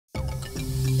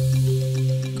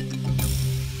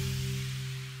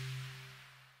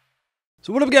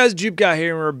So what up guys, Jupe Guy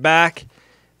here, and we're back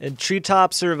in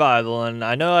Treetop Survival, and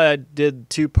I know I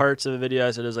did 2 parts of the video. I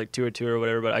said it was like 2 or 2 or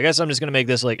whatever, but I guess I'm just going to make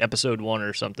this like episode 1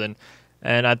 or something,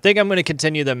 and I think I'm going to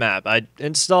continue the map. I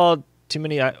installed too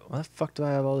many, why the fuck do I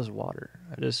have all this water?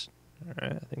 Alright,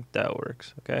 I think that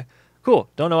works, okay. Cool,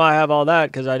 don't know why I have all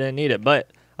that because I didn't need it, but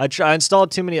I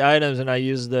installed too many items and I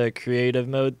used the creative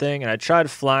mode thing, and I tried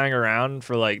flying around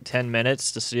for like 10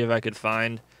 minutes to see if I could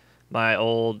find my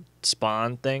old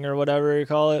spawn thing or whatever you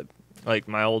call it, like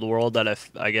my old world that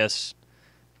I guess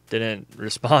didn't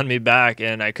respond me back,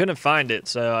 and I couldn't find it,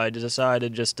 so I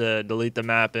decided just to delete the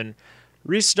map and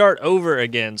restart over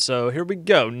again. So here we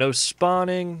go. No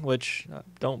spawning, which I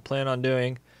don't plan on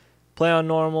doing. Play on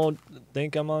normal.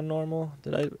 Think I'm on normal.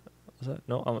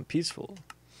 No, I'm on peaceful.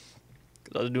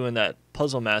 'Cause I was doing that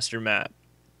Puzzle Master map,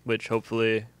 which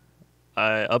hopefully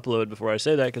I upload before I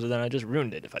say that, because then I just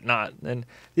ruined it if I'm not. And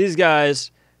these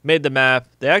guys made the map.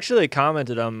 They actually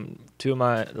commented on 2 of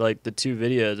my, like, the 2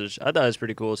 videos, which I thought was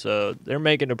pretty cool. So they're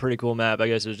making a pretty cool map. I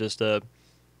guess it was just a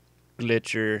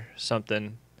glitch or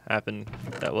something happened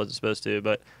that wasn't supposed to.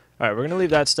 But all right, we're gonna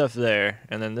leave that stuff there.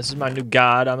 And then this is my new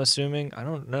god, I'm assuming. I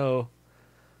don't know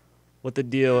what the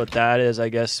deal with that is. I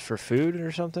guess for food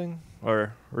or something,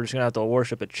 or we're just gonna have to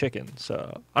worship a chicken.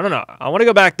 So I don't know. I want to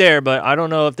go back there, but I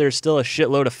don't know if there's still a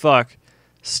shitload of fuck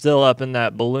still up in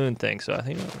that balloon thing. So I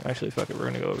think actually, fuck it, we're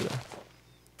gonna go over there.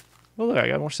 Oh look, I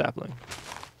got more sapling.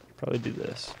 Probably do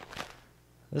this.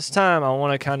 This time I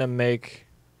want to kind of make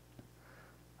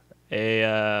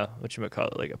a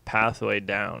whatchamacallit, like a pathway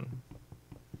down.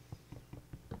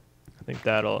 I think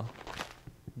that'll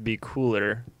be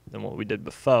cooler than what we did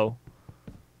before.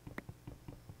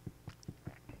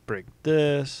 Break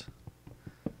this.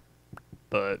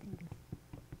 But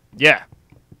yeah.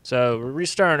 So we're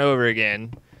restarting over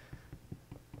again.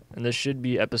 And this should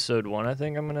be episode 1, I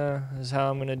think is how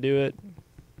I'm gonna do it.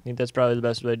 I think that's probably the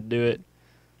best way to do it.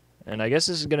 And I guess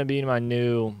this is gonna be my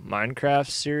new Minecraft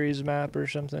series map or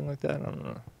something like that. I don't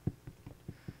know.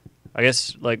 I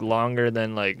guess like longer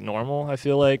than like normal, I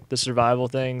feel like, the survival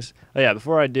things. Oh yeah,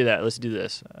 before I do that, let's do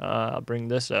this. I'll bring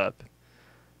this up.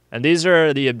 And these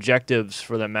are the objectives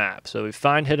for the map. So we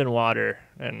find hidden water,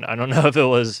 and I don't know if it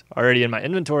was already in my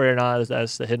inventory or not.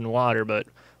 That's the hidden water, but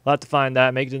we'll have to find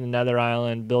that, make it to the Nether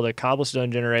Island, build a cobblestone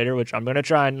generator, which I'm going to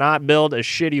try and not build a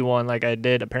shitty one like I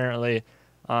did apparently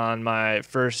on my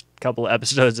first couple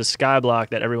episodes of Skyblock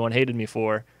that everyone hated me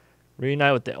for.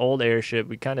 Reunite with the old airship.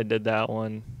 We kind of did that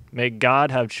one. Make God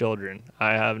have children.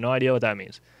 I have no idea what that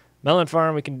means. Melon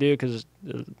farm we can do because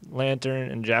the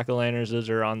lantern and jack-o'-lanterns, those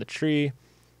are on the tree.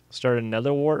 Start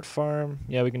another wart farm.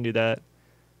 Yeah, we can do that.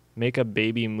 Make a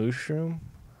baby mushroom.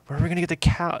 Where are we going to get the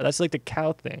cow? That's like the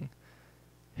cow thing.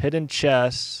 Hidden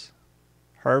chests.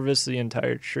 Harvest the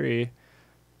entire tree.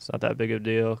 It's not that big of a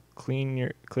deal.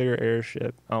 Clear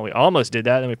airship. Oh, we almost did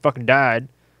that, then we fucking died.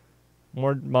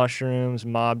 More mushrooms.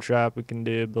 Mob trap we can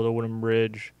do. Build a wooden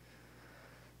bridge.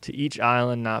 To each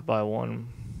island, not by one.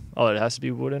 Oh, it has to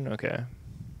be wooden? Okay.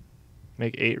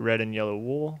 Make 8 red and yellow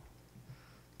wool.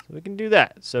 So we can do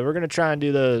that. So we're going to try and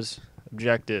do those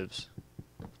objectives.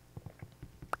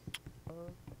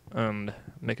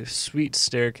 Make a sweet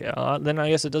staircase. Then I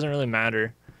guess it doesn't really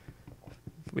matter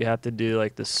if we have to do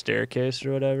like the staircase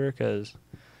or whatever, because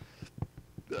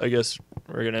I guess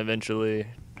we're going to eventually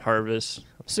harvest.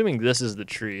 I'm assuming this is the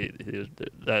tree.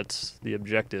 That's the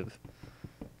objective.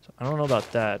 So I don't know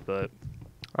about that, but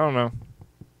I don't know.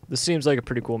 This seems like a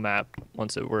pretty cool map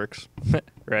once it works,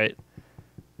 right?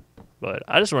 But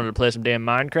I just wanted to play some damn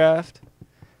Minecraft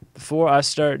before I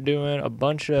start doing a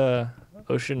bunch of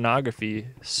oceanography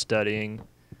studying,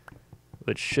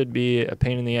 which should be a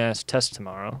pain in the ass test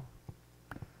tomorrow.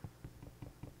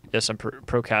 Yes, I'm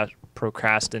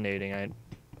procrastinating. I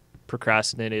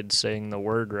procrastinated saying the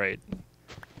word right.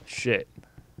 Shit.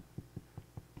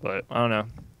 But I don't know.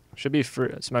 Should be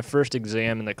it's my first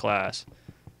exam in the class,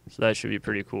 so that should be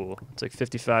pretty cool. It's like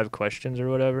 55 questions or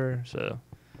whatever, so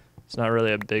it's not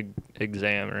really a big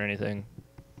exam or anything.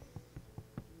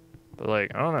 But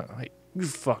like, I don't know. Like, you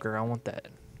fucker, I want that.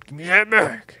 Give me that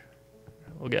back.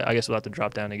 I guess we'll have to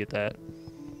drop down to get that.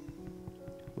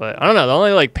 But I don't know. The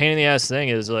only like pain in the ass thing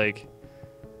is like,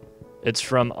 it's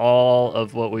from all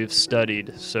of what we've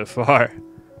studied so far,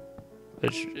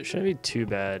 which it shouldn't be too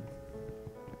bad.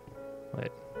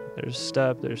 Wait, there's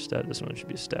step, there's step. This one should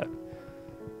be step.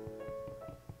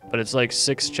 But it's like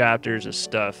 6 chapters of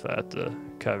stuff I have to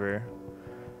cover.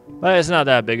 But it's not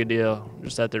that big a deal.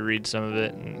 Just have to read some of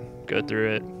it and go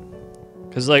through it.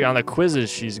 Because like on the quizzes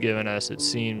she's given us, it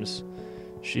seems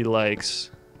she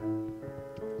likes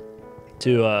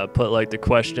to put like the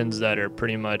questions that are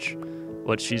pretty much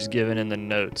what she's given in the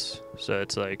notes. So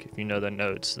it's like, if you know the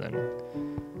notes, then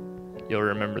you'll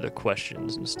remember the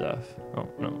questions and stuff. Oh,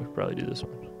 no, we could probably do this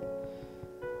one.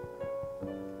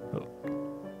 Oh.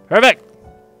 Perfect!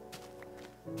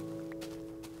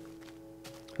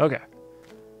 Okay.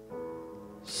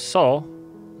 So,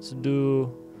 let's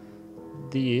do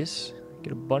these.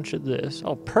 Get a bunch of this.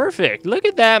 Oh, perfect! Look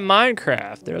at that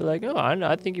Minecraft. They're like, oh,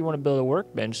 I think you want to build a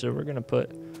workbench, so we're gonna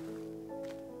put...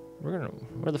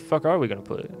 Where the fuck are we gonna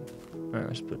put it? Alright,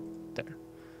 let's put it there.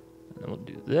 And then we'll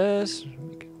do this.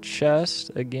 Make a chest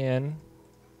again.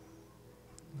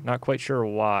 Not quite sure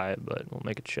why, but we'll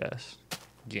make a chest.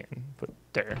 Again, put it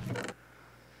there.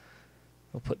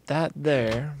 We'll put that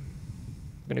there.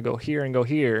 I'm gonna go here and go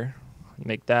here.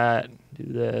 Make that. Do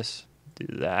this. Do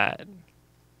that.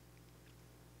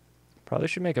 Probably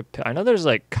should make a... I know there's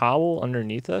like cobble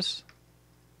underneath us.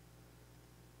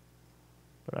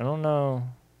 But I don't know...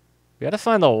 We gotta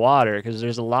find the water, because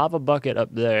there's a lava bucket up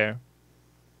there.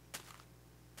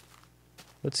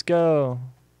 Let's go.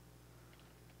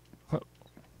 I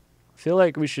feel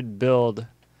like we should build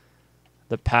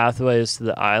the pathways to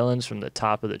the islands from the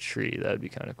top of the tree. That would be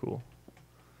kind of cool.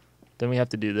 Then we have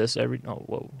to do this every... Oh,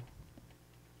 whoa.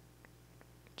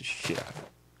 Get the shit out.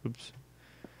 Oops.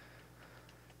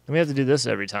 Then we have to do this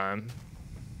every time.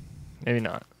 Maybe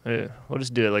not. We'll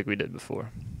just do it like we did before.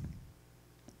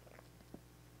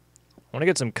 I want to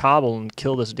get some cobble and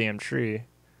kill this damn tree.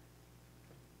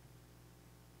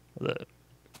 The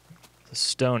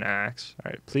stone axe. All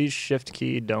right, please shift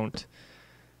key. Don't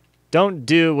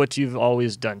do what you've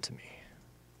always done to me.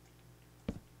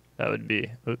 That would be...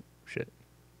 Oh, shit.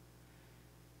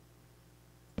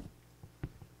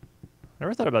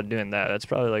 Never thought about doing that. That's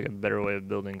probably like a better way of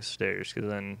building stairs, because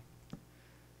then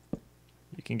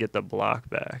you can get the block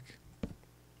back.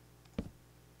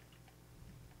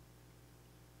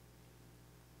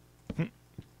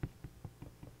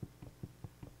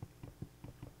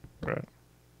 Right.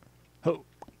 Oh.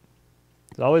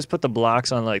 I always put the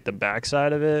blocks on like the back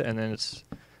side of it, and then it's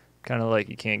kind of like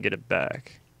you can't get it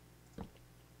back.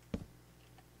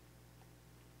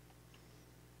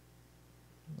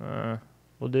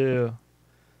 We'll do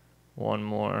one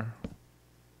more.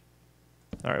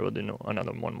 All right, we'll do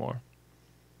another one more.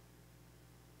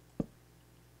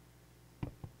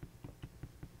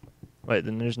 Wait,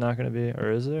 then there's not going to be,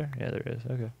 or is there? Yeah, there is.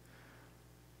 Okay.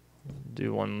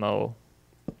 Do one more.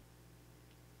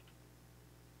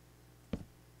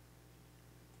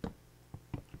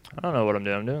 I don't know what I'm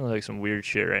doing. I'm doing like some weird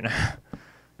shit right now.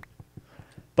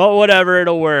 But whatever,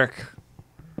 it'll work.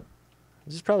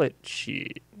 This is probably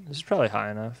cheat. This is probably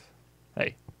high enough.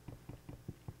 Hey.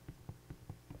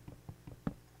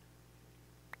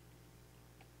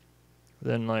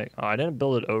 Then like, oh, I didn't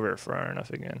build it over far enough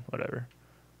again. Whatever.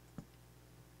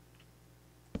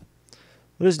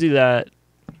 We'll just do that.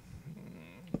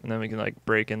 And then we can like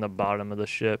break in the bottom of the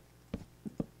ship.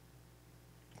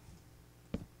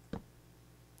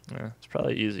 Yeah, it's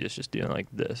probably easiest just doing like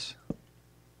this.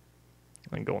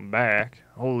 And going back.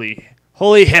 Holy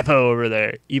hippo over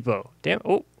there. Epo. Damn.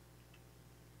 Oh.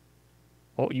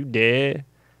 Oh, you dead.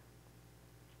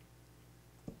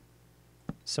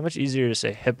 So much easier to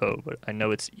say hippo, but I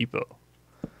know it's Epo.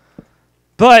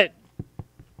 But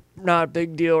not a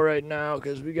big deal right now,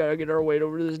 because we gotta get our weight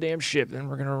over to this damn ship, then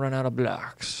we're gonna run out of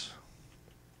blocks.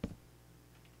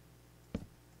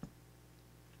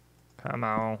 Come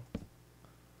on.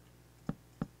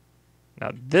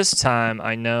 Now this time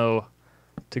I know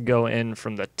to go in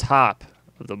from the top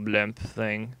of the blimp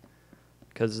thing,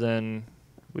 because then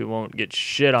we won't get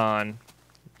shit on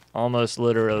almost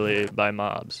literally by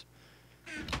mobs.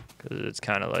 Because it's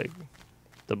kind of like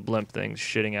the blimp thing's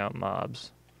shitting out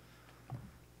mobs.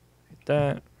 Like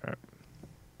that. Right.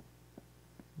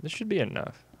 This should be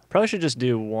enough. Probably should just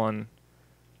do one.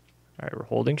 Alright, we're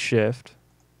holding shift.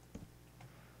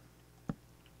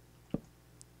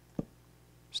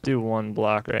 Just do one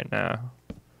block right now.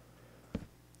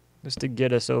 Just to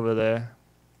get us over there.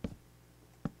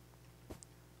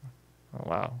 Oh,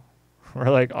 wow. We're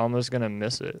like almost gonna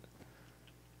miss it.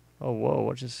 Oh, whoa,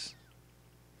 what just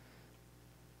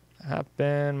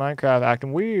happened? Minecraft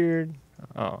acting weird.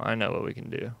 Oh, I know what we can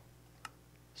do.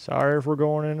 Sorry if we're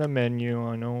going in a menu.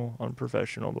 I know,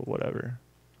 unprofessional, but whatever.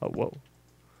 Oh, whoa.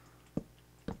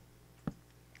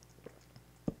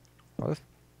 What?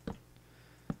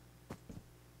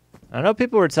 I know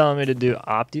people were telling me to do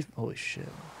Opti. Holy shit.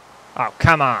 Oh,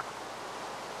 come on.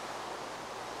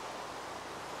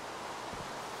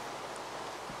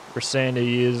 We're saying to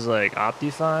use like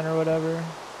Optifine or whatever.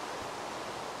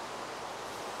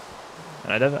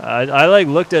 And I like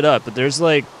looked it up, but there's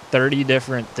like 30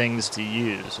 different things to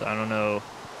use. I don't know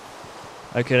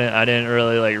I didn't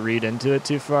really like read into it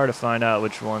too far to find out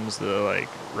which one's the like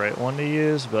right one to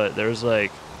use, but there's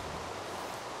like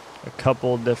a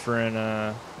couple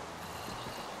different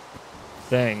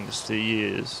things to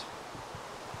use.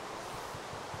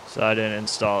 So I didn't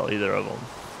install either of them.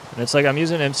 And it's like I'm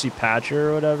using MC Patcher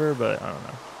or whatever, but I don't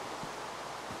know.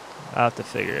 I'll have to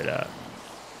figure it out.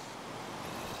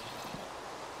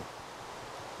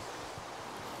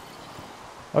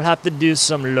 I'll have to do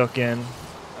some looking.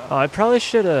 Oh, I probably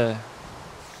should have.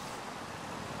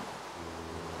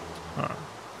 Huh.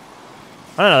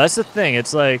 I don't know. That's the thing.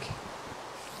 It's like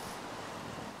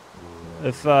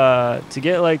if to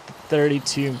get like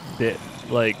 32-bit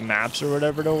like maps or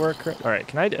whatever to work. All right.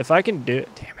 Can I? If I can do it.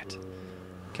 Damn it.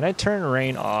 Can I turn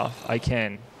rain off? I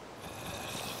can.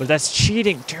 But that's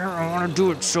cheating. Damn, I want to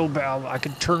do it so bad. I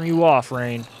could turn you off,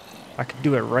 rain. I could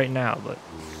do it right now, but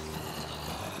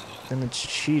then it's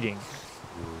cheating.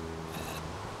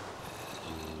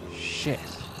 Shit. You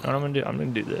know what I'm gonna do? I'm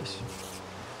gonna do this.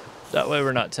 That way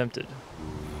we're not tempted.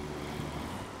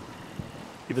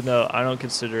 Even though I don't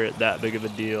consider it that big of a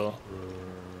deal.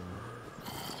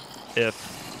 If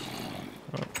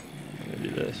I'm gonna do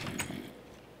this.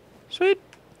 Sweet.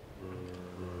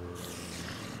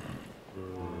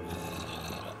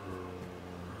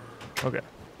 Okay.